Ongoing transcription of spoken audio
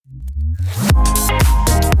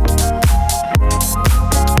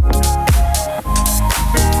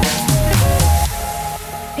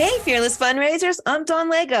Fearless Fundraisers, I'm Dawn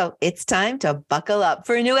Lego. It's time to buckle up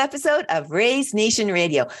for a new episode of Raise Nation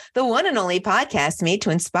Radio, the one and only podcast made to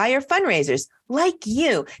inspire fundraisers like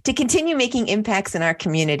you to continue making impacts in our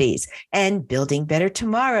communities and building better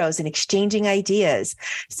tomorrows and exchanging ideas.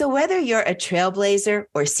 So whether you're a trailblazer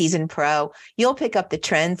or seasoned pro, you'll pick up the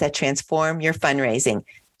trends that transform your fundraising.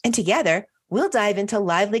 And together, we'll dive into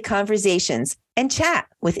lively conversations and chat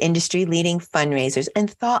with industry-leading fundraisers and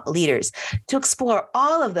thought leaders to explore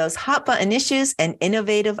all of those hot-button issues and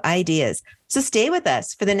innovative ideas. So stay with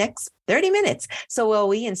us for the next 30 minutes. So will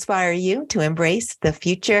we inspire you to embrace the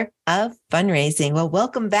future of fundraising? Well,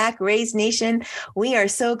 welcome back, Raise Nation. We are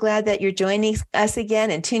so glad that you're joining us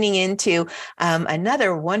again and tuning into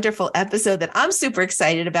another wonderful episode that I'm super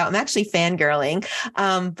excited about. I'm actually fangirling.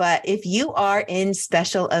 But if you are in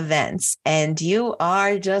special events and you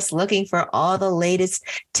are just looking for all the latest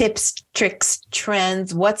tips, tricks,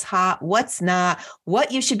 trends, what's hot, what's not,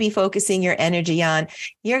 what you should be focusing your energy on,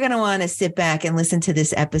 you're going to want to sit back and listen to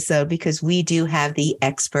this episode because we do have the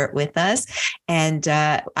expert with us. And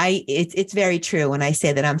it's very true when I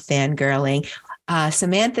say that I'm fangirling.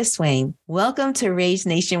 Samantha Swaim, welcome to Raise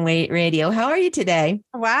Nation Radio. How are you today?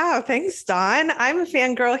 Wow. Thanks, Dawn. I'm a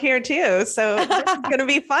fangirl here too. So this is going to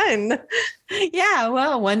be fun. Yeah.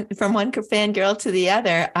 Well, from one fangirl to the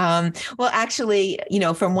other. Well, actually,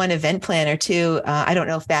 from one event planner to, I don't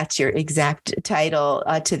know if that's your exact title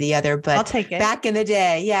to the other, but I'll take it. Back in the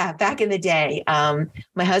day,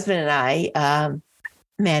 my husband and I,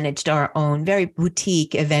 managed our own very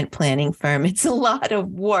boutique event planning firm. It's a lot of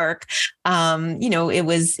work. It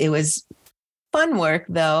was fun work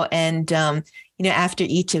though. And, after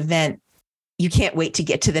each event, you can't wait to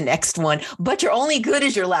get to the next one, but you're only good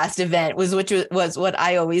as your last event was what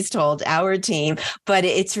I always told our team, but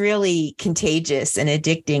it's really contagious and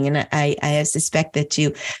addicting. And I suspect that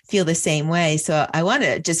you feel the same way. So I want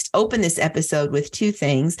to just open this episode with two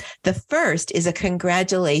things. The first is a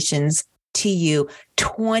congratulations to you,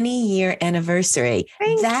 20-year anniversary.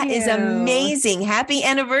 That is amazing. Happy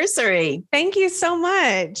anniversary. Thank you so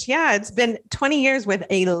much. Yeah, it's been 20 years with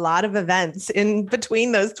a lot of events in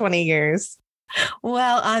between those 20 years.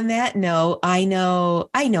 Well, on that note, I know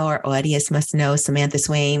our audience must know Samantha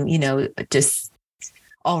Swaim, just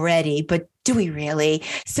already, but do we really?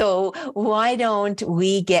 So why don't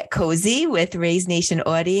we get cozy with Raise Nation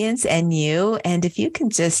audience and you? And if you can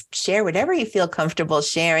just share whatever you feel comfortable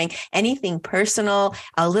sharing, anything personal,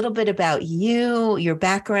 a little bit about you, your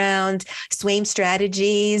background, Swaim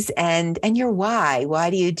strategies, and your why. Why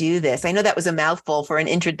do you do this? I know that was a mouthful for an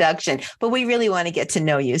introduction, but we really want to get to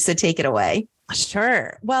know you. So take it away.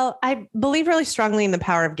 Sure. Well, I believe really strongly in the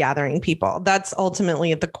power of gathering people. That's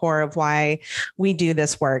ultimately at the core of why we do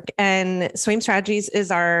this work. And Swaim Strategies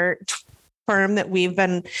is our firm that we've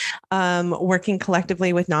been working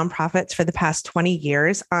collectively with nonprofits for the past 20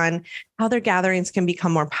 years on how their gatherings can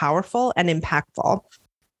become more powerful and impactful.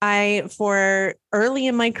 For early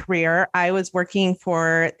in my career, I was working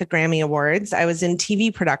for the Grammy Awards. I was in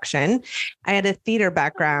TV production. I had a theater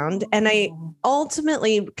background, and I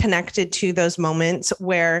ultimately connected to those moments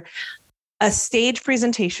where a stage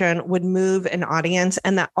presentation would move an audience,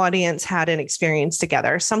 and that audience had an experience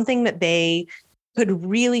together, something that they could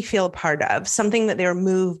really feel a part of, something that they were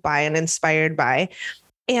moved by and inspired by.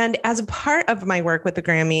 And as a part of my work with the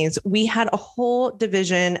Grammys, we had a whole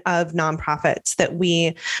division of nonprofits that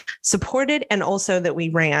we supported and also that we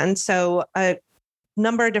ran. So a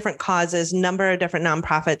number of different causes, number of different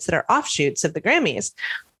nonprofits that are offshoots of the Grammys.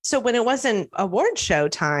 So when it wasn't award show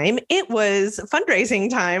time, it was fundraising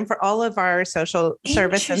time for all of our social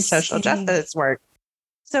service and social justice work.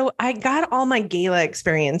 So I got all my gala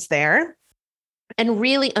experience there and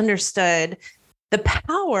really understood the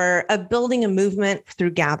power of building a movement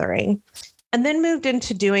through gathering, and then moved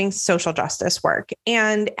into doing social justice work.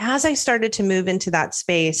 And as I started to move into that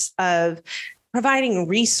space of providing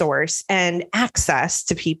resource and access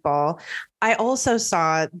to people, I also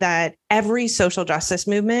saw that every social justice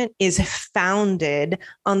movement is founded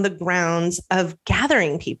on the grounds of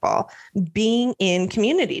gathering people, being in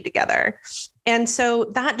community together. And so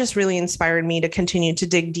that just really inspired me to continue to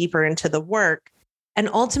dig deeper into the work. And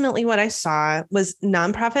ultimately, what I saw was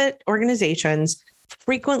nonprofit organizations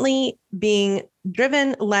frequently being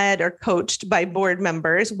driven, led, or coached by board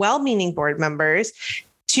members, well-meaning board members,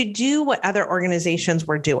 to do what other organizations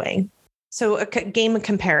were doing. So a game of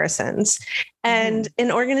comparisons. And an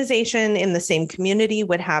organization in the same community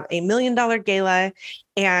would have $1 million gala.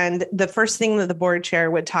 And the first thing that the board chair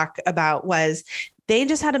would talk about was they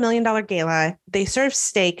just had $1 million gala. They served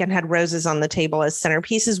steak and had roses on the table as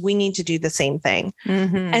centerpieces. We need to do the same thing.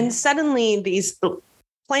 And suddenly these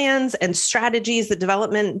plans and strategies that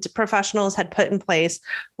development professionals had put in place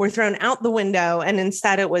were thrown out the window. And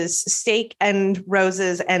instead it was steak and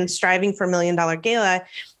roses and striving for $1 million gala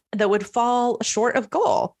that would fall short of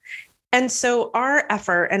goal. And so our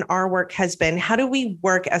effort and our work has been, how do we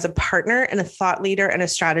work as a partner and a thought leader and a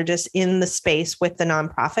strategist in the space with the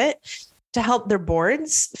nonprofit to help their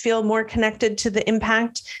boards feel more connected to the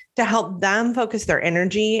impact, to help them focus their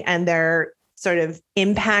energy and their sort of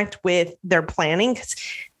impact with their planning? Because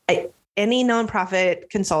any nonprofit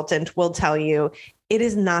consultant will tell you it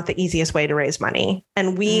is not the easiest way to raise money.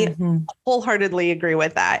 And we wholeheartedly agree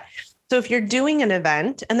with that. So if you're doing an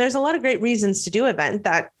event, and there's a lot of great reasons to do an event,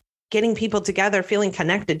 that getting people together, feeling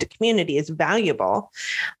connected to community is valuable.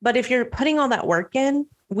 But if you're putting all that work in,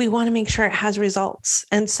 we want to make sure it has results.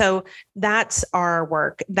 And so that's our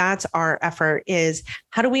work. That's our effort, is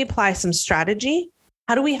how do we apply some strategy?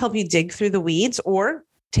 How do we help you dig through the weeds or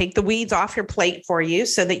take the weeds off your plate for you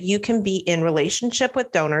so that you can be in relationship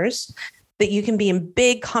with donors, that you can be in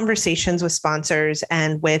big conversations with sponsors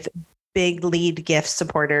and with big lead gift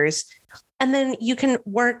supporters. And then you can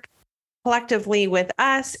work collectively with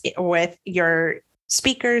us, with your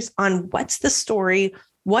speakers, on what's the story,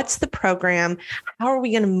 what's the program, how are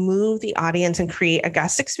we going to move the audience and create a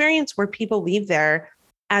guest experience where people leave there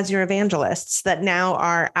as your evangelists that now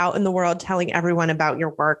are out in the world telling everyone about your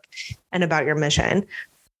work and about your mission.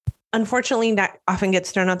 Unfortunately, that often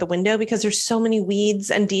gets thrown out the window because there's so many weeds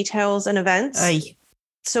and details and events.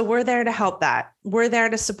 So we're there to help that. We're there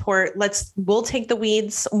to support. We'll take the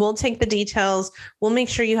weeds, we'll take the details, we'll make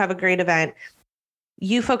sure you have a great event.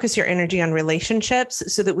 You focus your energy on relationships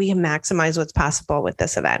so that we can maximize what's possible with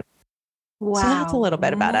this event. Wow. So that's a little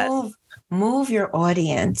bit about it. Move your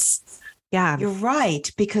audience. Yeah, you're right.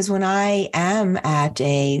 Because when I am at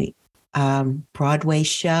a Broadway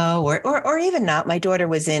show or even not, my daughter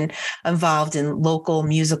was involved in local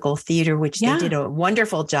musical theater, which they did a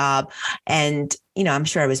wonderful job. And, I'm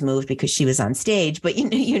sure I was moved because she was on stage, but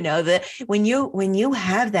that when you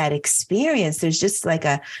have that experience, there's just like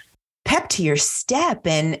a pep to your step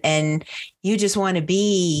and you just want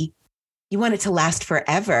you want it to last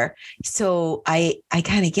forever. So I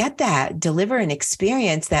kind of get that. Deliver an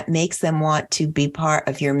experience that makes them want to be part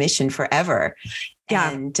of your mission forever.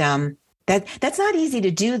 Yeah. And that's not easy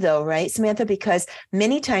to do though, right, Samantha? Because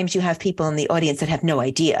many times you have people in the audience that have no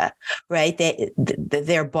idea, right?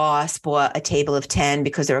 Their boss bought a table of 10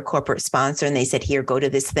 because they're a corporate sponsor and they said, here, go to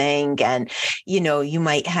this thing. And, you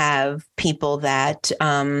might have people that,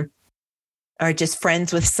 are just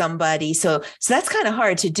friends with somebody. So that's kind of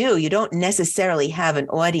hard to do. You don't necessarily have an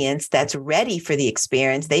audience that's ready for the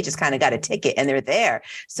experience. They just kind of got a ticket and they're there.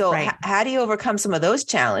 So how do you overcome some of those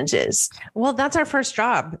challenges? Well, that's our first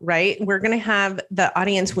job, right? We're going to have the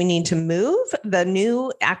audience we need to move, the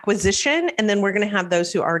new acquisition, and then we're going to have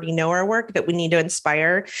those who already know our work that we need to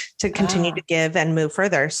inspire to continue to give and move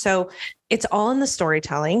further. So it's all in the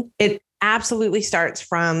storytelling. It absolutely starts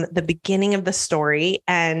from the beginning of the story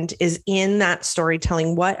and is in that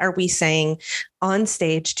storytelling. What are we saying on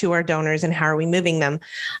stage to our donors and how are we moving them?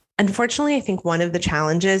 Unfortunately, I think one of the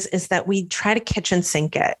challenges is that we try to kitchen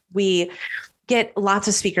sink it. We get lots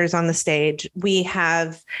of speakers on the stage. We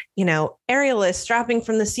have, aerialists dropping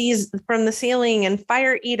from the ceiling and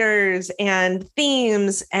fire eaters and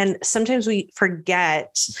themes. And sometimes we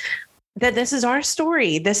forget that this is our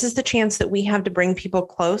story. This is the chance that we have to bring people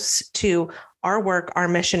close to our work, our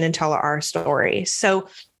mission, and tell our story. So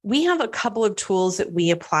we have a couple of tools that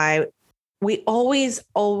we apply. We always,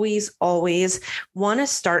 always, always want to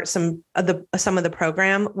start some of the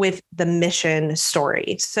program with the mission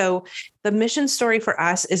story. So the mission story for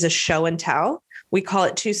us is a show and tell. We call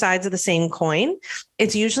it two sides of the same coin.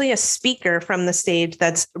 It's usually a speaker from the stage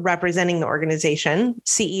that's representing the organization,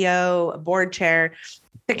 CEO, a board chair,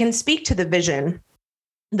 that can speak to the vision,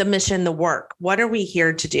 the mission, the work. What are we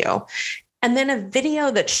here to do? And then a video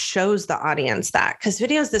that shows the audience that, because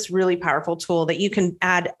video is this really powerful tool that you can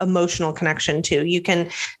add emotional connection to. You can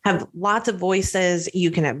have lots of voices, you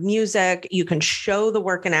can have music, you can show the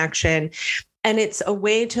work in action, and it's a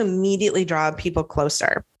way to immediately draw people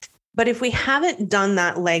closer. But if we haven't done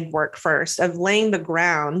that legwork first of laying the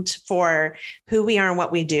ground for who we are and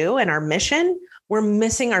what we do and our mission, we're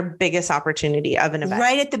missing our biggest opportunity of an event.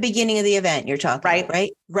 Right at the beginning of the event, you're talking,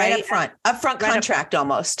 right up front, contract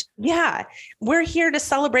almost. Yeah. We're here to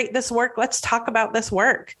celebrate this work. Let's talk about this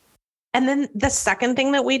work. And then the second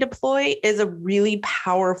thing that we deploy is a really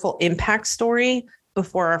powerful impact story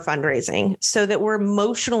before our fundraising so that we're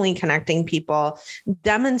emotionally connecting people,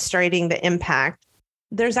 demonstrating the impact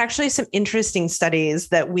There's actually some interesting studies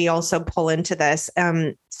that we also pull into this.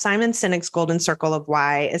 Simon Sinek's Golden Circle of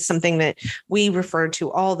Why is something that we refer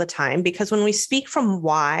to all the time, because when we speak from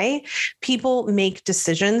why, people make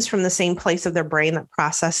decisions from the same place of their brain that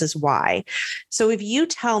processes why. So if you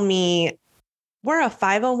tell me we're a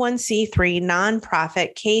 501c3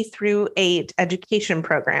 nonprofit K through 8 education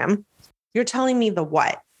program, you're telling me the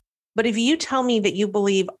what. But if you tell me that you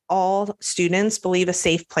believe all students believe a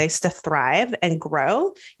safe place to thrive and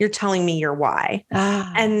grow, you're telling me your why.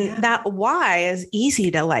 That why is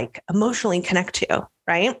easy to like emotionally connect to,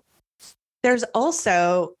 right? There's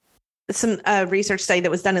also some research study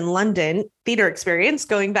that was done in London, theater experience,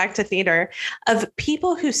 going back to theater, of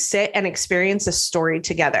people who sit and experience a story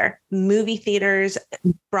together, movie theaters,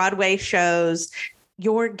 Broadway shows,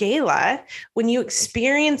 your gala. When you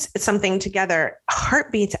experience something together,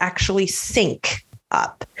 heartbeats actually sync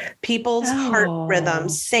up. People's heart rhythm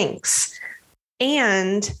syncs.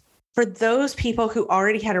 And for those people who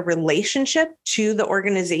already had a relationship to the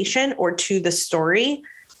organization or to the story,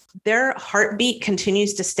 their heartbeat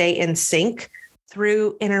continues to stay in sync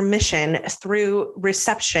through intermission, through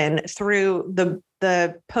reception, through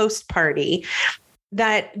the post party,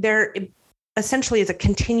 that there essentially is a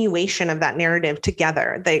continuation of that narrative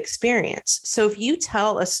together, the experience. So if you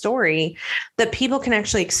tell a story that people can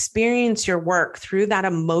actually experience your work through that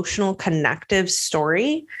emotional connective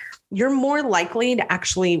story, you're more likely to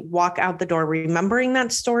actually walk out the door remembering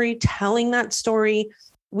that story, telling that story.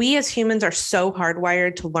 We as humans are so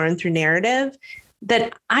hardwired to learn through narrative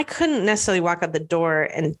that I couldn't necessarily walk out the door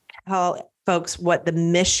and tell folks what the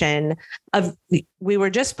mission of, we were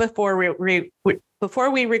just before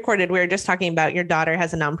we recorded, we were just talking about your daughter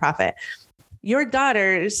has a nonprofit. Your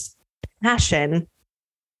daughter's passion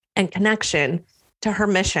and connection to her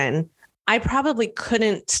mission, I probably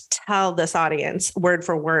couldn't tell this audience word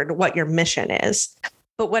for word what your mission is.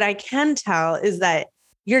 But what I can tell is that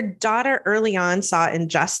your daughter early on saw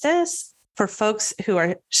injustice for folks who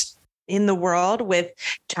are in the world with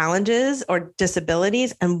challenges or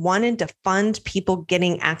disabilities and wanted to fund people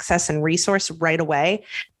getting access and resource right away.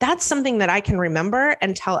 That's something that I can remember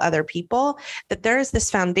and tell other people, that there is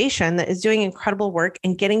this foundation that is doing incredible work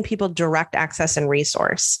and getting people direct access and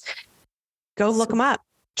resource. Go look them up,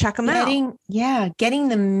 check them out. Yeah, getting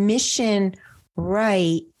the mission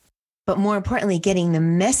right, but more importantly, getting the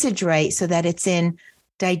message right so that it's in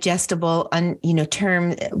digestible,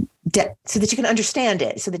 term, so that you can understand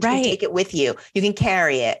it, so that you can take it with you. You can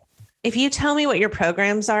carry it. If you tell me what your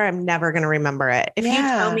programs are, I'm never going to remember it. If you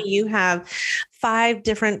tell me you have 5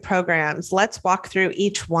 different programs, let's walk through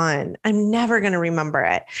each one, I'm never going to remember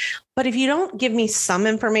it. But if you don't give me some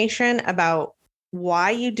information about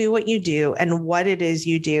why you do what you do and what it is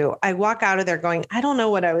you do, I walk out of there going, I don't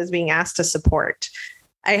know what I was being asked to support.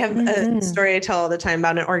 I have a story I tell all the time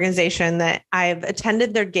about an organization that I've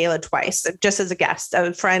attended their gala twice, just as a guest.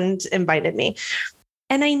 A friend invited me.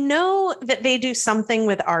 And I know that they do something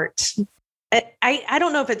with art. I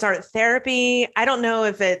don't know if it's art therapy. I don't know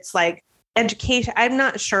if it's like education. I'm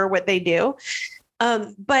not sure what they do.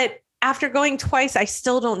 But after going twice, I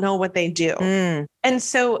still don't know what they do. And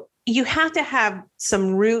so you have to have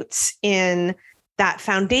some roots in that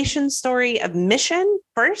foundation story of mission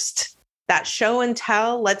first. That show and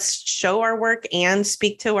tell, let's show our work and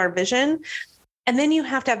speak to our vision. And then you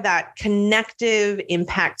have to have that connective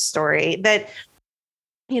impact story that,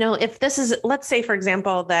 if this is, let's say, for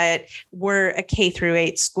example, that we're a K through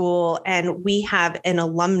 8 school and we have an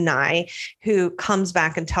alumni who comes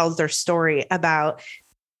back and tells their story about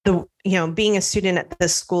being a student at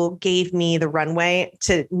this school gave me the runway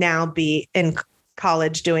to now be in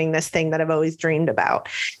college doing this thing that I've always dreamed about.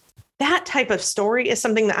 That type of story is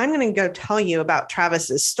something that I'm going to go tell you about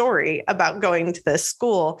Travis's story about going to this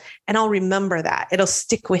school, and I'll remember that. It'll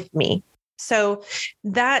stick with me. So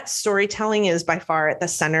that storytelling is by far at the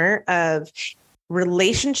center of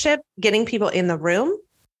relationship, getting people in the room,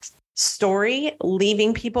 story,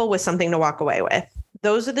 leaving people with something to walk away with.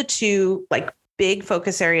 Those are the 2 big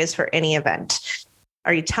focus areas for any event.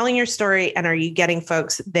 Are you telling your story, and are you getting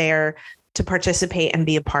folks there to participate and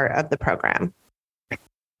be a part of the program?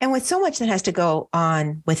 And with so much that has to go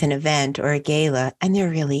on with an event or a gala, and there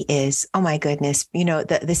really is, oh my goodness,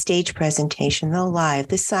 the stage presentation, the live,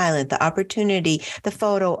 the silent, the opportunity,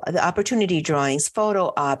 the opportunity drawings,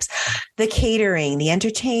 photo ops, the catering, the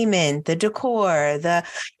entertainment, the decor, the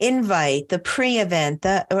invite, the pre-event,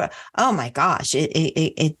 oh my gosh,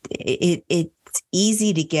 it's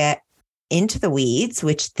easy to get into the weeds,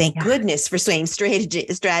 which thank goodness for Swaim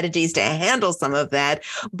strategies to handle some of that.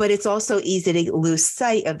 But it's also easy to lose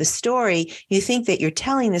sight of the story. You think that you're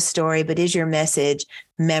telling the story, but is your message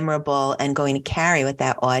memorable and going to carry with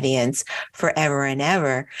that audience forever and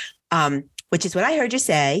ever? Which is what I heard you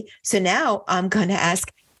say. So now I'm going to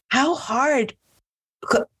ask, how hard,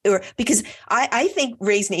 or because I think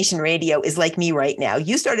Raise Nation Radio is like me right now.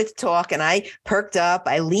 You started to talk and I perked up,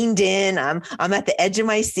 I leaned in, I'm at the edge of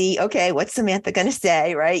my seat. Okay, what's Samantha going to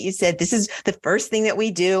say, right? You said, this is the first thing that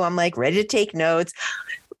we do. I'm like ready to take notes.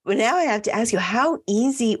 But now I have to ask you, how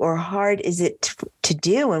easy or hard is it to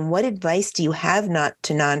do? And what advice do you have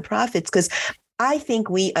to nonprofits? Because I think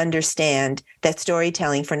we understand that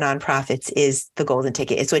storytelling for nonprofits is the golden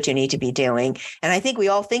ticket. It's what you need to be doing. And I think we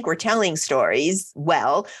all think we're telling stories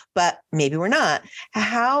well, but maybe we're not.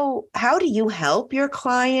 How do you help your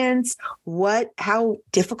clients? How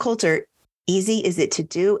difficult or easy is it to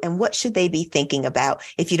do? And what should they be thinking about,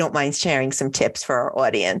 if you don't mind sharing some tips for our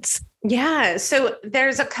audience? Yeah. So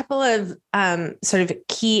there's a couple of sort of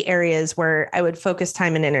key areas where I would focus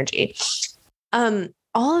time and energy.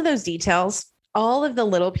 All of those details, all of the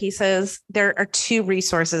little pieces, there are two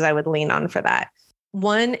resources I would lean on for that.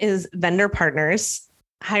 One is vendor partners,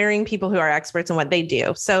 hiring people who are experts in what they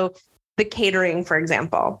do. So the catering, for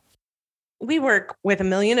example, we work with 1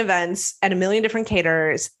 million events at 1 million different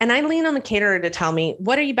caterers. And I lean on the caterer to tell me,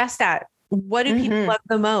 what are you best at? What do people love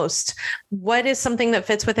the most? What is something that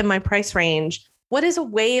fits within my price range? What is a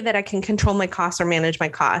way that I can control my costs or manage my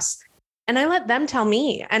costs? And I let them tell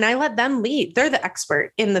me, and I let them lead. They're the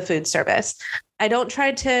expert in the food service. I don't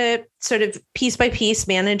try to sort of piece by piece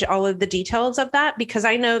manage all of the details of that, because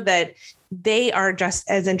I know that they are just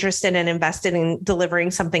as interested and invested in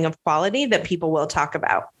delivering something of quality that people will talk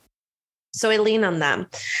about. So I lean on them.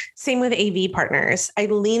 Same with AV partners. I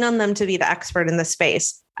lean on them to be the expert in the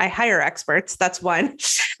space. I hire experts. That's one.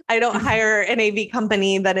 I don't hire an AV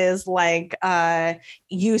company that is like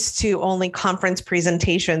used to only conference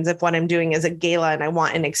presentations if what I'm doing is a gala and I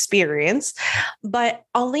want an experience. But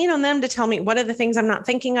I'll lean on them to tell me, what are the things I'm not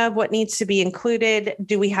thinking of? What needs to be included?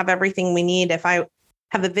 Do we have everything we need? If I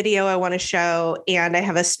have a video I want to show, and I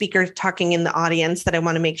have a speaker talking in the audience that I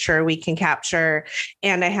want to make sure we can capture,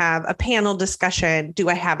 and I have a panel discussion, do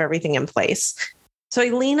I have everything in place? So I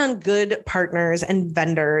lean on good partners and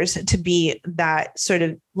vendors to be that sort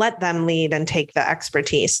of, let them lead and take the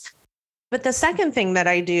expertise. But the second thing that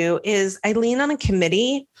I do is I lean on a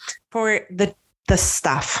committee for the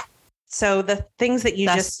stuff. So the things that you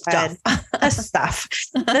just said,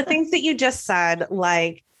 the things that you just said,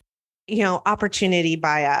 like, opportunity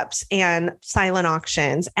buy-ups and silent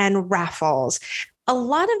auctions and raffles. A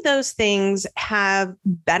lot of those things have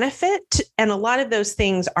benefit, and a lot of those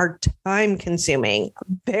things are time consuming,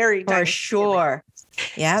 very time for sure.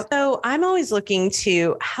 Yeah. So I'm always looking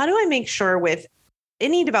to, how do I make sure, with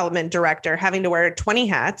any development director having to wear 20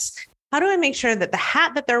 hats, how do I make sure that the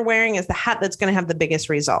hat that they're wearing is the hat that's going to have the biggest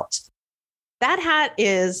results? That hat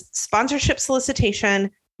is sponsorship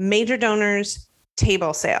solicitation, major donors,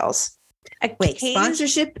 table sales.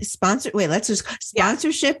 Sponsorships,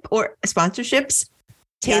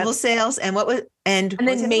 table sales,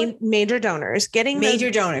 and major donors, getting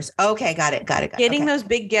major donors. Okay, got it. Getting those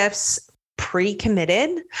big gifts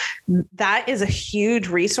pre-committed. That is a huge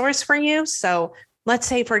resource for you. So let's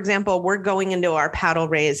say, for example, we're going into our paddle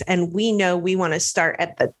raise and we know we want to start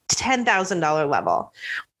at the $10,000 level.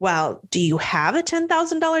 Well, do you have a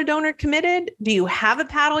 $10,000 donor committed? Do you have a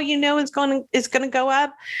paddle is going to go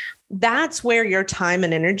up? That's where your time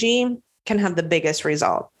and energy can have the biggest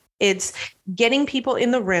result. It's getting people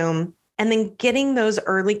in the room and then getting those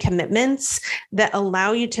early commitments that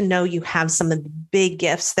allow you to know you have some of the big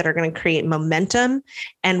gifts that are going to create momentum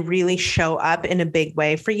and really show up in a big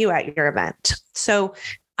way for you at your event. So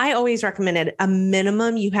I always recommend at a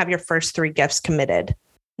minimum, you have your first 3 gifts committed,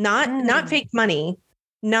 not fake money,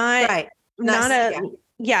 not a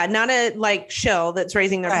like shill that's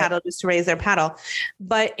raising their paddle just to raise their paddle,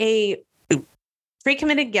 but a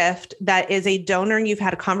pre-committed gift that is a donor you've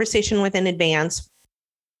had a conversation with in advance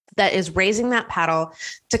that is raising that paddle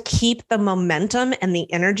to keep the momentum and the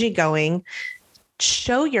energy going.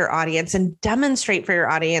 Show your audience and demonstrate for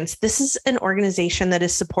your audience, this is an organization that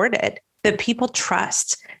is supported, that people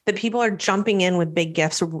trust, that people are jumping in with big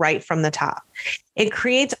gifts right from the top. It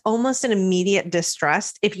creates almost an immediate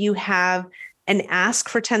distrust if you have an ask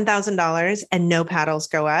for $10,000 and no paddles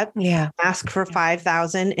go up. Yeah. Ask for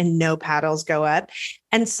 $5,000 and no paddles go up.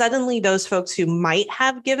 And suddenly those folks who might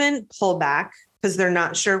have given pull back because they're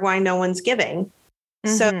not sure why no one's giving.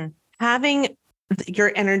 Mm-hmm. So having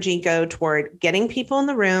your energy go toward getting people in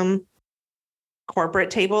the room,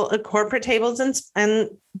 corporate tables and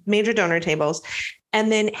major donor tables,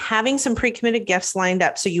 and then having some pre-committed gifts lined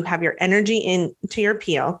up so you have your energy into your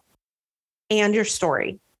appeal and your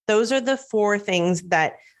story. Those are the 4 things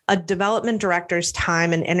that a development director's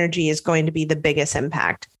time and energy is going to be the biggest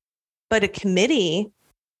impact. But a committee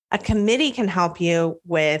can help you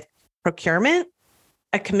with procurement.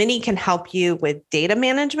 A committee can help you with data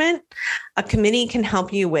management. A committee can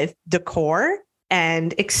help you with decor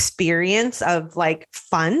and experience of like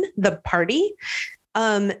fun, the party.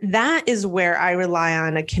 That is where I rely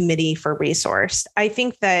on a committee for resource. I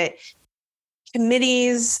think that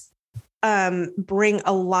committees bring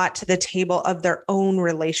a lot to the table of their own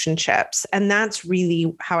relationships. And that's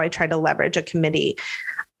really how I try to leverage a committee.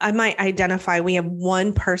 I might identify we have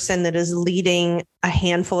one person that is leading a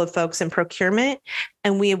handful of folks in procurement,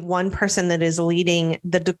 and we have one person that is leading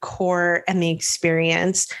the decor and the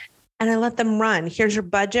experience. And I let them run. Here's your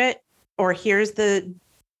budget, or here's the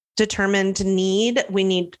determined need. We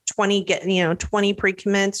need 20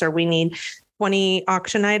 pre-commits, or we need 20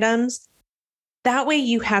 auction items. That way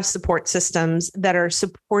you have support systems that are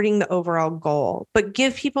supporting the overall goal, but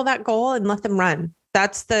give people that goal and let them run.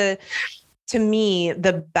 That's to me,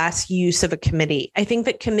 the best use of a committee. I think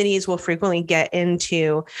that committees will frequently get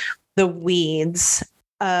into the weeds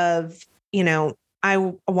of, I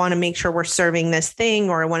want to make sure we're serving this thing,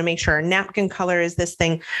 or I want to make sure our napkin color is this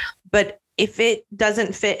thing. But if it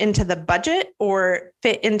doesn't fit into the budget or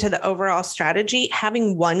fit into the overall strategy,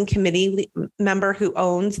 having one committee member who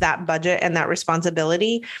owns that budget and that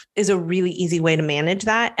responsibility is a really easy way to manage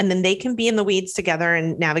that. And then they can be in the weeds together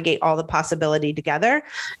and navigate all the possibility together,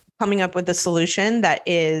 coming up with a solution that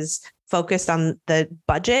is focused on the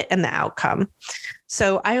budget and the outcome.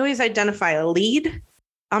 So I always identify a lead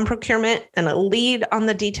on procurement and a lead on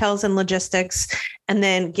the details and logistics, and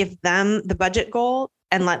then give them the budget goal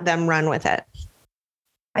and let them run with it.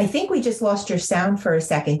 I think we just lost your sound for a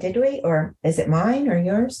second, did we? Or is it mine or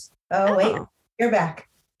yours? Oh, wait, you're back.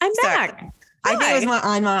 I'm back. Sorry. I think it was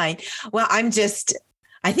on mine. Well,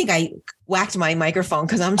 I think I whacked my microphone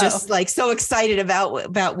because I'm just like so excited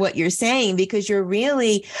about what you're saying, because you're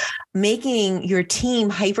really making your team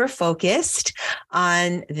hyper-focused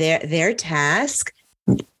on their task,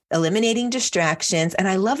 eliminating distractions. And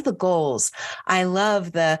I love the goals. I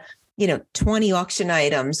love the 20 auction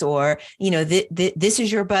items, or, this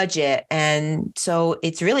is your budget. And so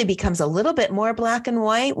it's really becomes a little bit more black and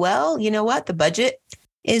white. Well, you know what? The budget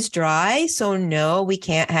is dry. So no, we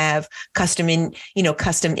can't have custom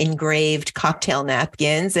engraved cocktail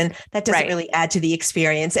napkins. And that doesn't really add to the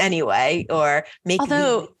experience anyway, or make it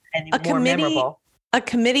more memorable. A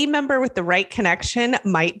committee member with the right connection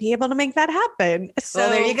might be able to make that happen. So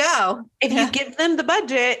there you go. If you give them the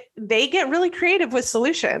budget, they get really creative with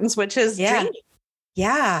solutions, which is great.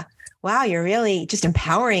 Yeah. Wow. You're really just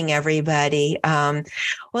empowering everybody. Well,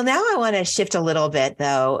 now I want to shift a little bit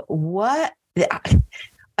though. What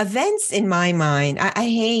events in my mind, I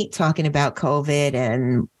hate talking about COVID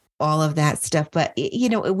and all of that stuff, but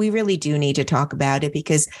we really do need to talk about it,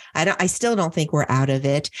 because I still don't think we're out of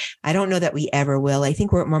it. I don't know that we ever will. I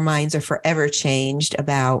think our minds are forever changed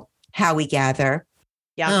about how we gather.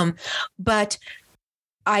 Yeah. But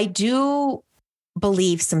I do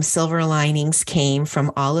believe some silver linings came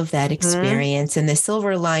from all of that experience. And the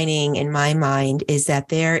silver lining in my mind is that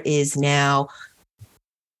there is now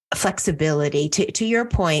flexibility. To your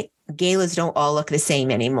point, galas don't all look the same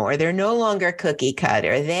anymore. They're no longer cookie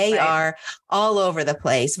cutter. They are all over the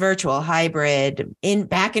place, virtual, hybrid,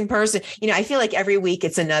 back in person. I feel like every week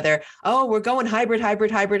it's another, we're going hybrid.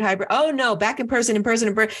 Oh no, back in person.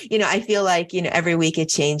 I feel like, every week it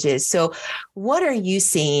changes. So what are you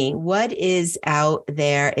seeing? What is out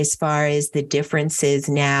there as far as the differences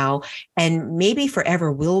now, and maybe forever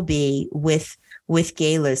will be with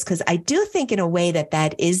galas? Because I do think in a way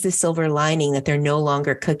that is the silver lining, that they're no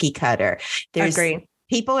longer cookie cutter. Agree.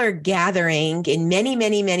 People are gathering in many,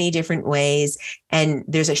 many, many different ways, and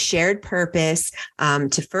there's a shared purpose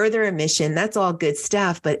to further a mission. That's all good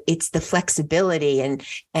stuff, but it's the flexibility and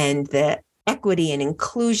the equity and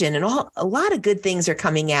inclusion, and a lot of good things are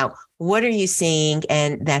coming out. What are you seeing,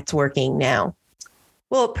 and that's working now?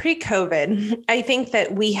 Well, pre-COVID, I think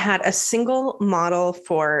that we had a single model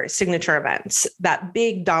for signature events, that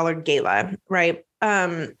big dollar gala, right?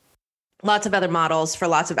 Lots of other models for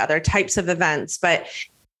lots of other types of events, but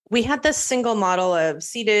we had this single model of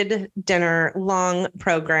seated dinner, long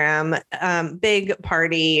program, big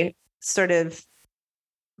party, sort of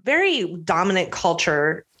very dominant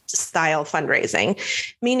culture style fundraising,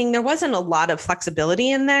 meaning there wasn't a lot of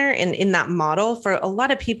flexibility in there in that model for a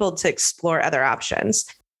lot of people to explore other options.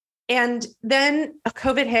 And then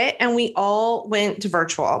COVID hit and we all went to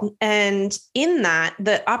virtual. And in that,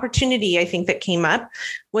 the opportunity I think that came up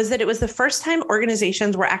was that it was the first time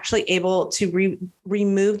organizations were actually able to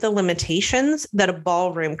remove the limitations that a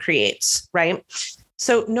ballroom creates, right?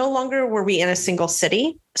 So no longer were we in a single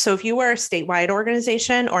city. So if you were a statewide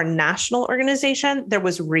organization or national organization, there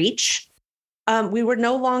was reach. We were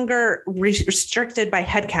no longer restricted by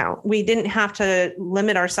headcount. We didn't have to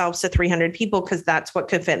limit ourselves to 300 people because that's what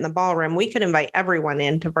could fit in the ballroom. We could invite everyone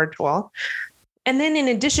into virtual. And then in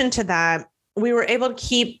addition to that, we were able to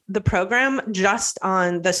keep the program just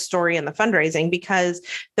on the story and the fundraising because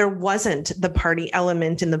there wasn't the party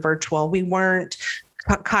element in the virtual. We weren't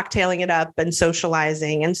cocktailing it up and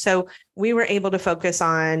socializing. And so we were able to focus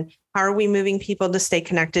on how are we moving people to stay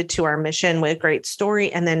connected to our mission with a great story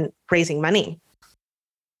and then raising money.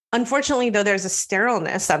 Unfortunately, though, there's a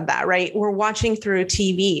sterileness of that, right? We're watching through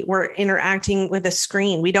TV. We're interacting with a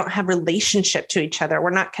screen. We don't have relationship to each other. We're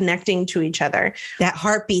not connecting to each other. That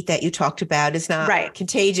heartbeat that you talked about is not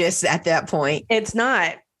contagious at that point. It's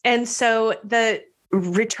not. And so the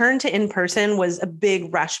return to in-person was a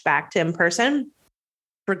big rush back to in-person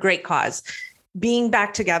for great cause. Being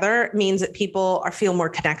back together means that people feel more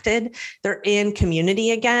connected. They're in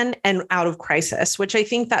community again and out of crisis, which I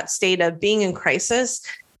think that state of being in crisis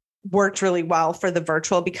worked really well for the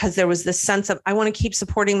virtual because there was this sense of, I want to keep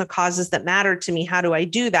supporting the causes that matter to me. How do I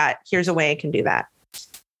do that? Here's a way I can do that.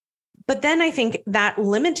 But then I think that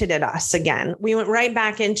limited us again. We went right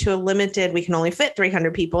back into a limited, we can only fit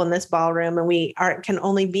 300 people in this ballroom and we can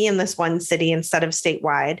only be in this one city instead of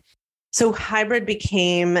statewide. So hybrid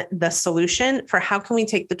became the solution for how can we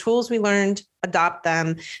take the tools we learned, adopt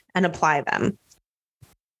them, and apply them.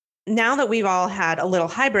 Now that we've all had a little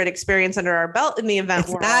hybrid experience under our belt in the event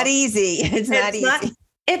world. It's not easy.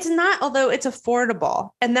 It's not, although it's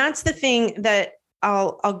affordable. And that's the thing that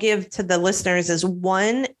I'll give to the listeners is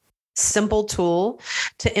one simple tool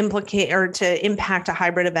to implicate or to impact a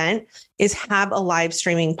hybrid event is have a live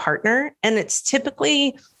streaming partner. And it's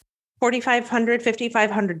typically $4,500,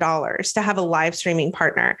 $5,500 to have a live streaming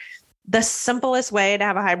partner. The simplest way to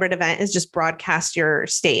have a hybrid event is just broadcast your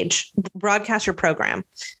stage, broadcast your program.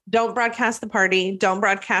 Don't broadcast the party. Don't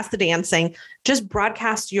broadcast the dancing. Just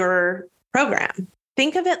broadcast your program.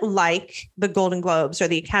 Think of it like the Golden Globes or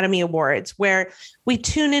the Academy Awards, where we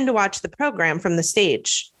tune in to watch the program from the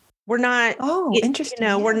stage. We're not,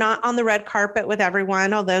 interesting. We're not on the red carpet with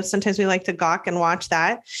everyone, although sometimes we like to gawk and watch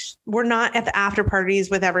that. We're not at the after parties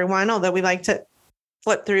with everyone, although we like to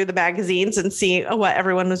flip through the magazines and see what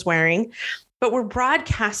everyone was wearing. But we're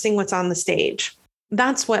broadcasting what's on the stage.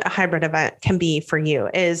 That's what a hybrid event can be for you,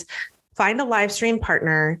 is find a live stream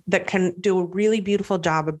partner that can do a really beautiful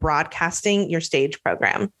job of broadcasting your stage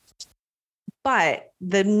program. But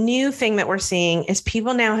the new thing that we're seeing is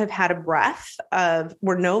people now have had a breath of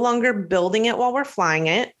we're no longer building it while we're flying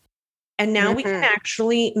it. And now we can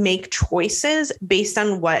actually make choices based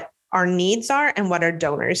on what our needs are and what our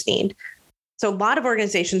donors need. So a lot of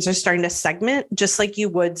organizations are starting to segment, just like you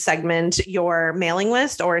would segment your mailing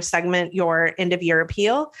list or segment your end of year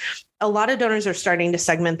appeal. A lot of donors are starting to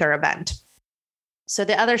segment their event. So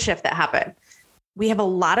the other shift that happened, we have a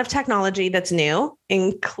lot of technology that's new,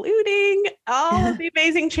 including all of the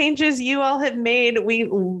amazing changes you all have made. We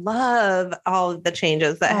love all of the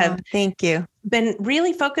changes that have thank you. Been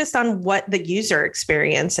really focused on what the user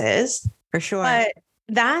experience is. For sure. But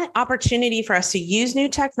that opportunity for us to use new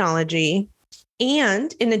technology,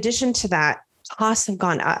 and in addition to that, costs have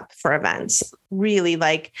gone up for events. Really,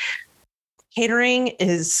 like catering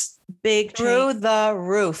is big. Through the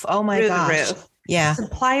roof. Oh my gosh. Yeah.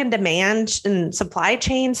 Supply and demand and supply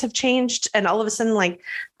chains have changed. And all of a sudden, like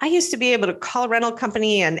I used to be able to call a rental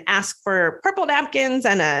company and ask for purple napkins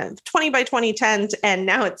and a 20 by 20 tent. And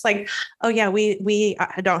now it's like, oh yeah, we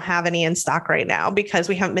don't have any in stock right now because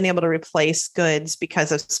we haven't been able to replace goods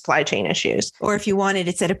because of supply chain issues. Or if you want it,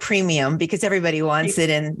 it's at a premium because everybody wants it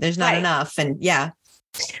and there's not enough. And yeah.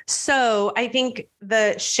 So I think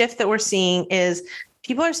the shift that we're seeing is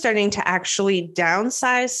people are starting to actually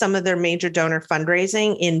downsize some of their major donor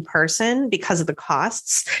fundraising in person because of the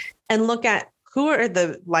costs and look at who are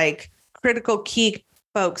the critical key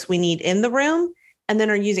folks we need in the room and then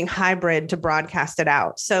are using hybrid to broadcast it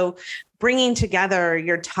out. So bringing together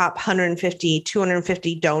your top 150,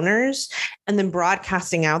 250 donors and then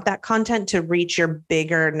broadcasting out that content to reach your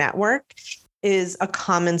bigger network is a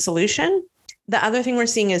common solution. The other thing we're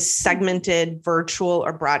seeing is segmented virtual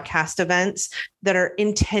or broadcast events that are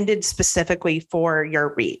intended specifically for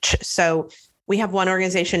your reach. So we have one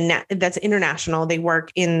organization that's international. They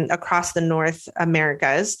work across the North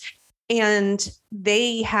Americas. And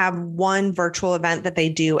they have one virtual event that they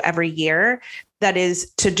do every year that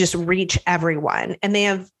is to just reach everyone. And they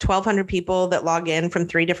have 1,200 people that log in from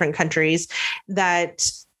 3 different countries.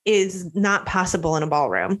 That is not possible in a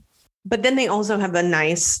ballroom. But then they also have a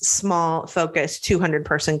nice, small, focused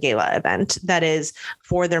 200-person gala event that is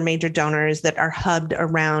for their major donors that are hubbed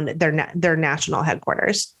around their national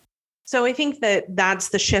headquarters. So I think that that's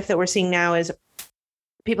the shift that we're seeing now is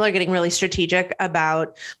people are getting really strategic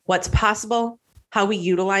about what's possible, how we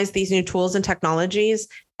utilize these new tools and technologies,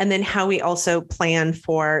 and then how we also plan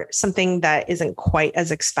for something that isn't quite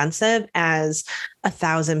as expensive as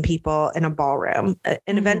 1,000 people in a ballroom.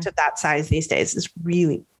 An event of that size these days is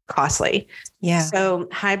really costly. Yeah. So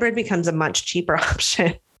hybrid becomes a much cheaper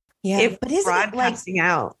option. Yeah. But isn't broadcasting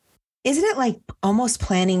out. Isn't it like almost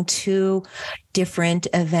planning 2 different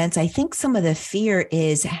events? I think some of the fear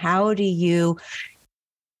is how do you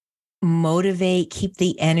motivate, keep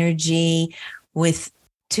the energy with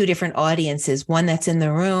 2 different audiences, one that's in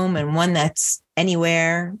the room and one that's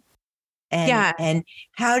anywhere. And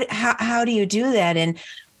how do you do that? And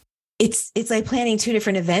it's like planning 2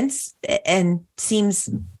 different events and seems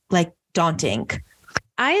like daunting.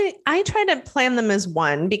 I try to plan them as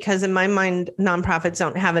one because in my mind, nonprofits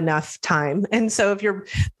don't have enough time. And so if you're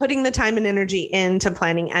putting the time and energy into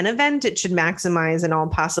planning an event, it should maximize in all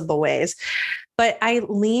possible ways. But I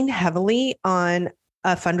lean heavily on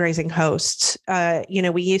a fundraising host.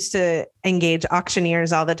 We used to engage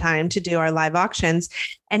auctioneers all the time to do our live auctions.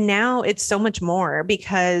 And now it's so much more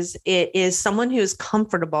because it is someone who's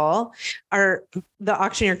comfortable. The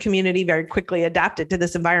auctioneer community very quickly adapted to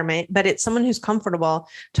this environment, but it's someone who's comfortable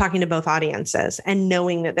talking to both audiences and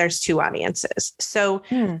knowing that there's 2 audiences. So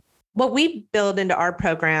what we build into our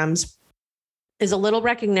programs is a little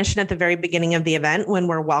recognition at the very beginning of the event when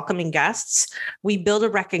we're welcoming guests. We build a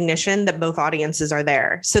recognition that both audiences are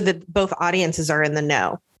there so that both audiences are in the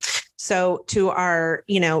know. So to our,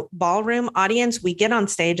 ballroom audience, we get on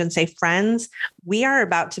stage and say, friends, we are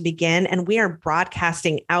about to begin and we are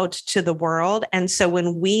broadcasting out to the world. And so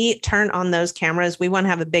when we turn on those cameras, we want to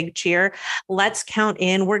have a big cheer. Let's count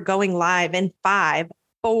in. We're going live in 5,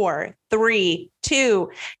 4, 3,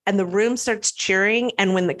 2, and the room starts cheering.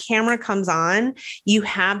 And when the camera comes on, you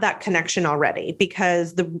have that connection already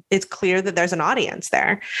because it's clear that there's an audience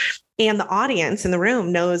there. And the audience in the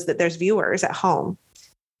room knows that there's viewers at home.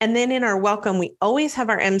 And then in our welcome, we always have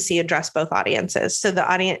our MC address both audiences. So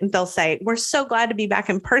the audience, they'll say, we're so glad to be back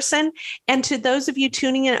in person. And to those of you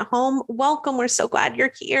tuning in at home, welcome. We're so glad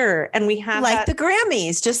you're here. And we have the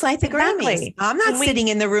Grammys, just like the Grammys. I'm not sitting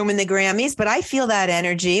in the room in the Grammys, but I feel that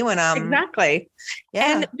energy when I'm exactly.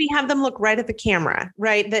 Yeah. And we have them look right at the camera,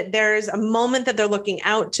 right? That there's a moment that they're looking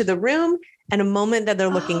out to the room and a moment that they're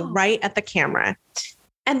looking right at the camera.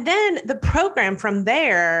 And then the program from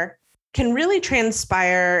there can really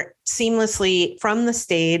transpire seamlessly from the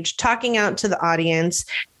stage, talking out to the audience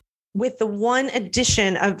with the one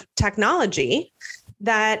addition of technology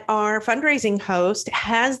that our fundraising host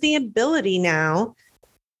has the ability now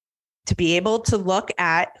to be able to look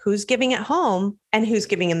at who's giving at home and who's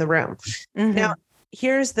giving in the room. Now,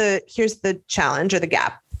 here's the challenge or the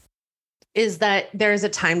gap is that there's a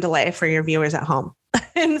time delay for your viewers at home.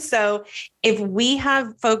 And so if we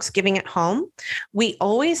have folks giving at home, we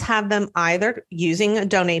always have them either using a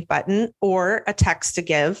donate button or a text to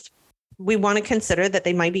give. We want to consider that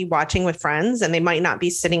they might be watching with friends and they might not be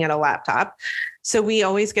sitting at a laptop. So we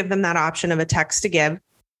always give them that option of a text to give.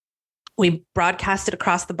 We broadcast it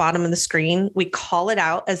across the bottom of the screen. We call it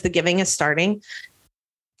out as the giving is starting.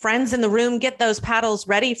 Friends in the room, get those paddles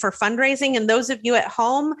ready for fundraising. And those of you at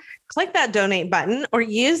home, click that donate button or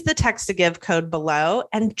use the text to give code below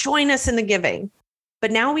and join us in the giving. But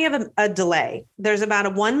now we have a delay. There's about a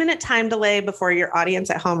 1-minute time delay before your audience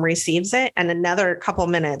at home receives it and another couple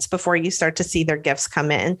minutes before you start to see their gifts come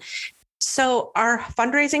in. So our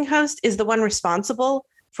fundraising host is the one responsible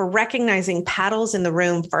for recognizing paddles in the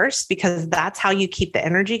room first, because that's how you keep the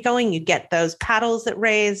energy going. You get those paddles that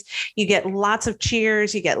raise, you get lots of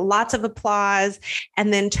cheers, you get lots of applause,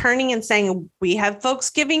 and then turning and saying, we have folks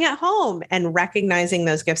giving at home and recognizing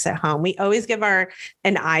those gifts at home. We always give an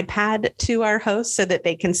iPad to our hosts so that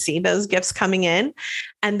they can see those gifts coming in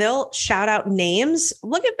and they'll shout out names.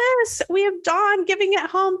 Look at this. We have Dawn giving at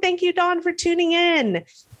home. Thank you, Dawn, for tuning in.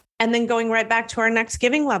 And then going right back to our next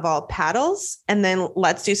giving level, paddles, and then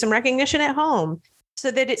let's do some recognition at home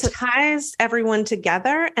so that it ties everyone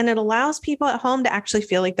together and it allows people at home to actually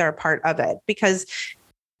feel like they're a part of it, because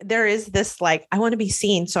there is this I want to be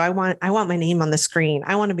seen. So I want my name on the screen.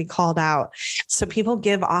 I want to be called out. So people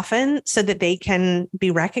give often so that they can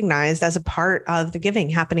be recognized as a part of the giving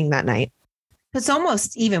happening that night. It's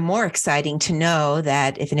almost even more exciting to know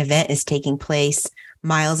that if an event is taking place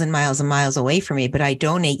miles and miles and miles away from me, but I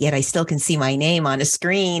donate, yet I still can see my name on a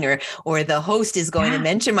screen, or the host is going to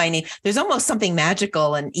mention my name. There's almost something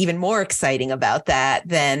magical and even more exciting about that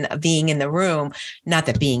than being in the room. Not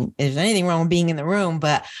that there's anything wrong with being in the room,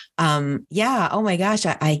 but yeah. Oh my gosh,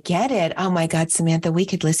 I get it. Oh my God, Samantha, we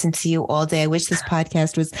could listen to you all day. I wish this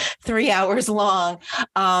podcast was 3 hours long.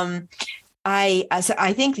 I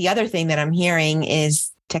think the other thing that I'm hearing is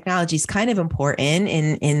technology is kind of important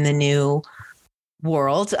in the new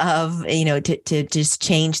world of, to just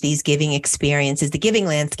change these giving experiences. The giving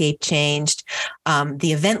landscape changed.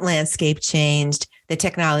 The event landscape changed. The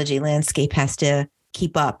technology landscape has to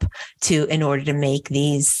keep up in order to make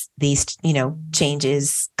these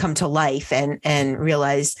changes come to life and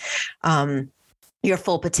realize, your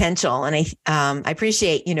full potential. And I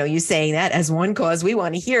appreciate, you saying that as one cause. We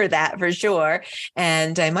want to hear that for sure.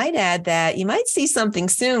 And I might add that you might see something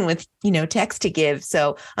soon with, text to give.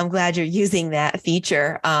 So I'm glad you're using that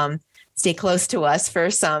feature. Stay close to us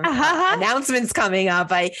for some announcements coming up.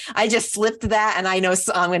 I just slipped that, and I know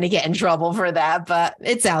I'm going to get in trouble for that, but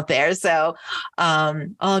it's out there. So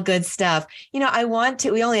all good stuff. We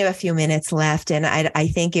only have a few minutes left, and I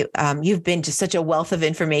think you've been just such a wealth of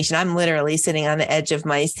information. I'm literally sitting on the edge of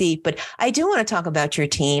my seat, but I do want to talk about your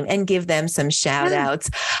team and give them some shout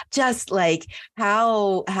outs. Just like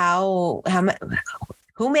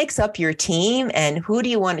who makes up your team, and who do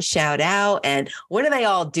you want to shout out, and what are they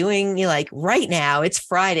all doing? Right now, it's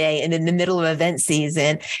Friday and in the middle of event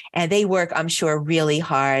season, and they work, I'm sure, really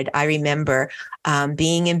hard. I remember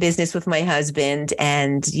being in business with my husband,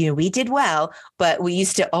 and, we did well, but we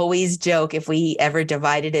used to always joke if we ever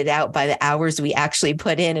divided it out by the hours we actually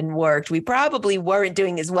put in and worked, we probably weren't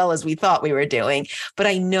doing as well as we thought we were doing. But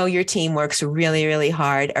I know your team works really, really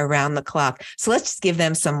hard around the clock. So let's just give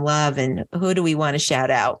them some love. And who do we want to shout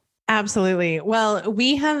out? Absolutely. Well,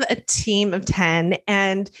 we have a team of 10,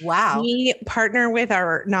 and wow, we partner with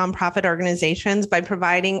our nonprofit organizations by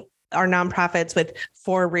providing our nonprofits with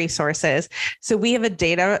 4 resources. So we have a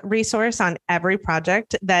data resource on every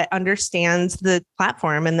project that understands the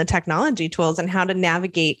platform and the technology tools and how to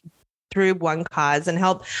navigate through one cause and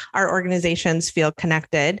help our organizations feel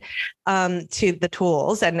connected to the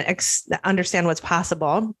tools and understand what's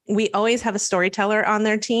possible. We always have a storyteller on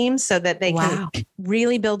their team so that they can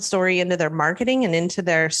really build story into their marketing and into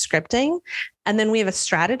their scripting. And then we have a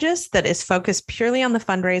strategist that is focused purely on the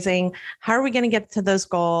fundraising. How are we going to get to those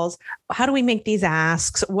goals? How do we make these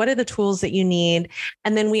asks? What are the tools that you need?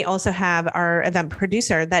 And then we also have our event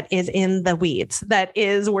producer that is in the weeds, that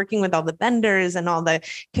is working with all the vendors and all the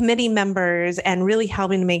committee members and really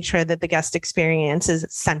helping to make sure that the guest experience is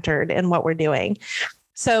centered in what we're doing.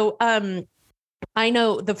 So, I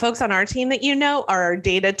know the folks on our team that are our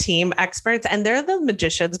data team experts, and they're the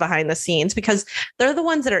magicians behind the scenes because they're the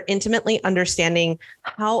ones that are intimately understanding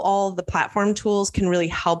how all the platform tools can really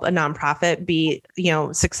help a nonprofit be,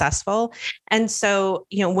 successful. And so,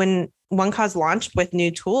 when One Cause launched with new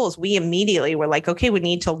tools, we immediately were like, okay, we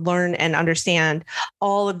need to learn and understand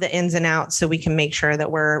all of the ins and outs so we can make sure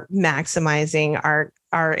that we're maximizing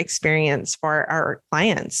our experience for our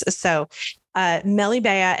clients. So Melly Bea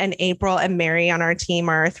and April and Mary on our team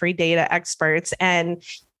are our 3 data experts. And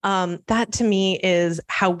that to me is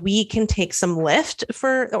how we can take some lift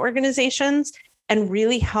for the organizations and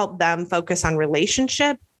really help them focus on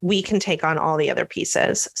relationship. We can take on all the other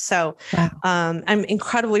pieces. So I'm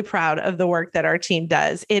incredibly proud of the work that our team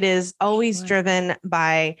does. It is always driven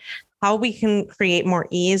by how we can create more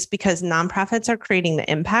ease because nonprofits are creating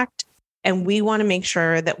the impact. And we want to make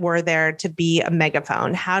sure that we're there to be a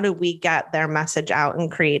megaphone. How do we get their message out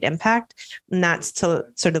and create impact? And that's to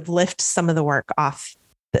sort of lift some of the work off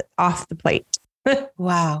the plate.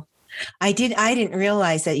 Wow. I didn't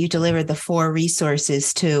realize that you delivered the 4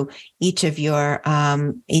 resources to each of your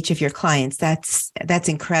clients. That's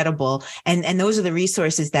incredible. And those are the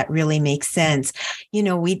resources that really make sense.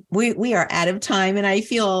 We are out of time and I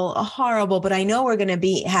feel horrible, but I know we're going to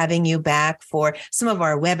be having you back for some of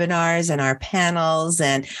our webinars and our panels.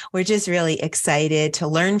 And we're just really excited to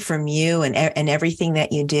learn from you and everything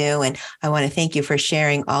that you do. And I want to thank you for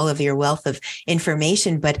sharing all of your wealth of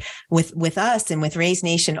information, but with us and with Raise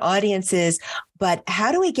Nation audiences. But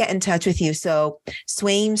how do we get in touch with you? So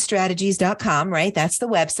swaimstrategies.com, right? That's the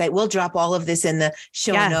website. We'll drop all of this in the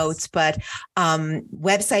show notes, but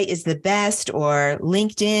website is the best, or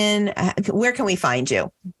LinkedIn. Where can we find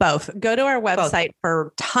you? Both. Go to our website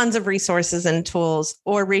for tons of resources and tools,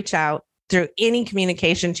 or reach out through any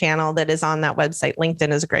communication channel that is on that website.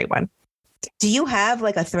 LinkedIn is a great one. Do you have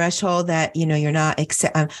like a threshold that, you're not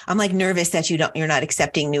I'm like nervous that you're not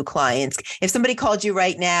accepting new clients. If somebody called you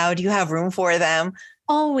right now, do you have room for them?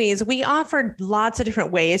 Always. We offer lots of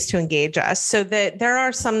different ways to engage us, so that there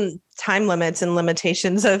are some time limits and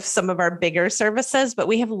limitations of some of our bigger services, but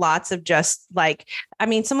we have lots of just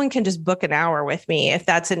someone can just book an hour with me if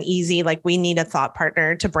that's an easy, we need a thought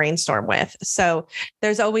partner to brainstorm with. So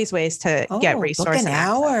there's always ways to get resources. Book an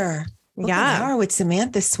hour. Book an hour with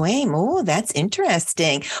Samantha Swaim. Oh, that's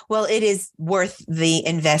interesting. Well, it is worth the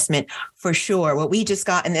investment for sure. What we just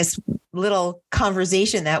got in this little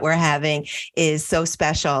conversation that we're having is so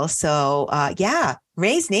special. So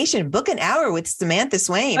Raise Nation, book an hour with Samantha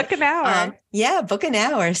Swaim. Book an hour. Book an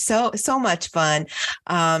hour. So much fun.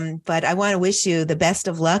 But I want to wish you the best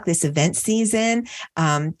of luck this event season.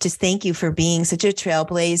 Just thank you for being such a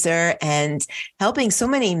trailblazer and helping so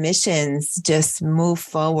many missions just move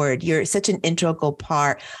forward. You're such an integral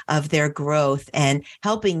part of their growth and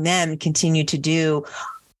helping them continue to do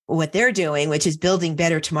what they're doing, which is building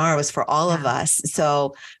better tomorrows for all of us.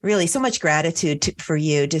 So really so much gratitude for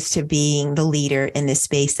you just to being the leader in this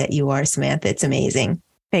space that you are, Samantha. It's amazing.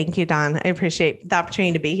 Thank you, Dawn. I appreciate the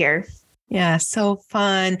opportunity to be here. Yeah, so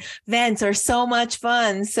fun. Events are so much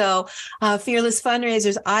fun. So fearless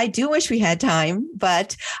fundraisers, I do wish we had time,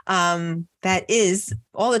 but that is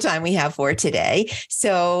all the time we have for today.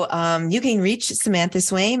 So you can reach Samantha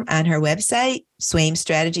Swaim on her website,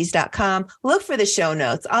 swaimstrategies.com. Look for the show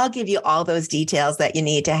notes. I'll give you all those details that you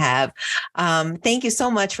need to have. Thank you so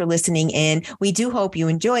much for listening in. We do hope you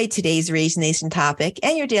enjoyed today's Raise Nation topic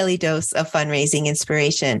and your daily dose of fundraising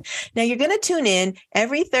inspiration. Now, you're going to tune in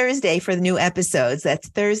every Thursday for the new episodes. That's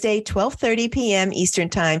Thursday, 12:30 p.m. Eastern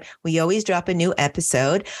Time. We always drop a new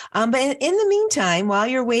episode. But in the meantime, while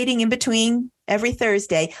you're waiting in between every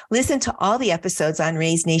Thursday, listen to all the episodes on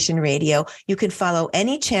Raise Nation Radio. You can follow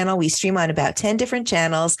any channel. We stream on about 10 different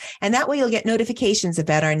channels, and that way you'll get notifications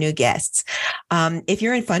about our new guests. If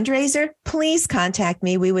you're a fundraiser, please contact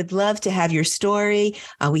me. We would love to have your story.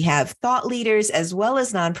 We have thought leaders as well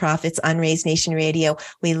as nonprofits on Raise Nation Radio.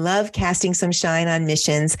 We love casting some shine on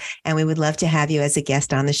missions, and we would love to have you as a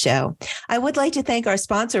guest on the show. I would like to thank our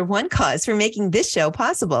sponsor, One Cause, for making this show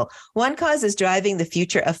possible. One Cause is driving the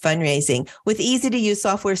future of fundraising with easy-to-use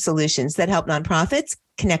software solutions that help nonprofits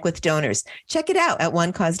connect with donors. Check it out at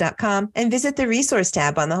onecause.com and visit the resource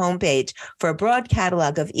tab on the homepage for a broad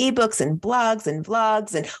catalog of ebooks and blogs and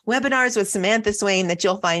vlogs and webinars with Samantha Swaim that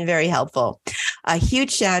you'll find very helpful. A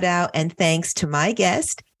huge shout out and thanks to my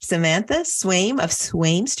guest, Samantha Swaim of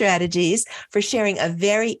Swaim Strategies, for sharing a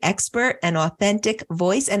very expert and authentic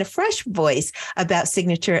voice and a fresh voice about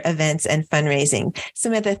signature events and fundraising.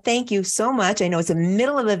 Samantha, thank you so much. I know it's the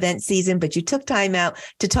middle of event season, but you took time out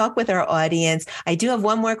to talk with our audience. I do have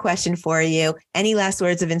one more question for you. Any last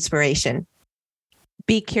words of inspiration?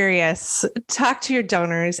 Be curious. Talk to your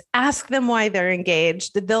donors. Ask them why they're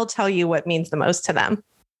engaged. They'll tell you what means the most to them.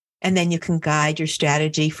 And then you can guide your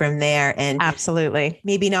strategy from there and absolutely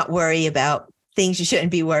maybe not worry about things you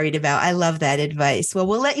shouldn't be worried about. I love that advice. Well,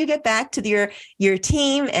 we'll let you get back to your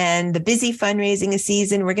team and the busy fundraising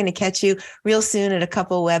season. We're going to catch you real soon at a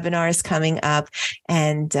couple webinars coming up.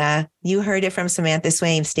 And you heard it from Samantha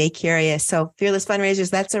Swaim. Stay curious. So fearless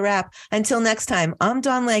fundraisers, that's a wrap. Until next time, I'm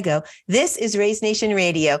Dawn Lego. This is Raise Nation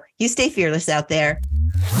Radio. You stay fearless out there.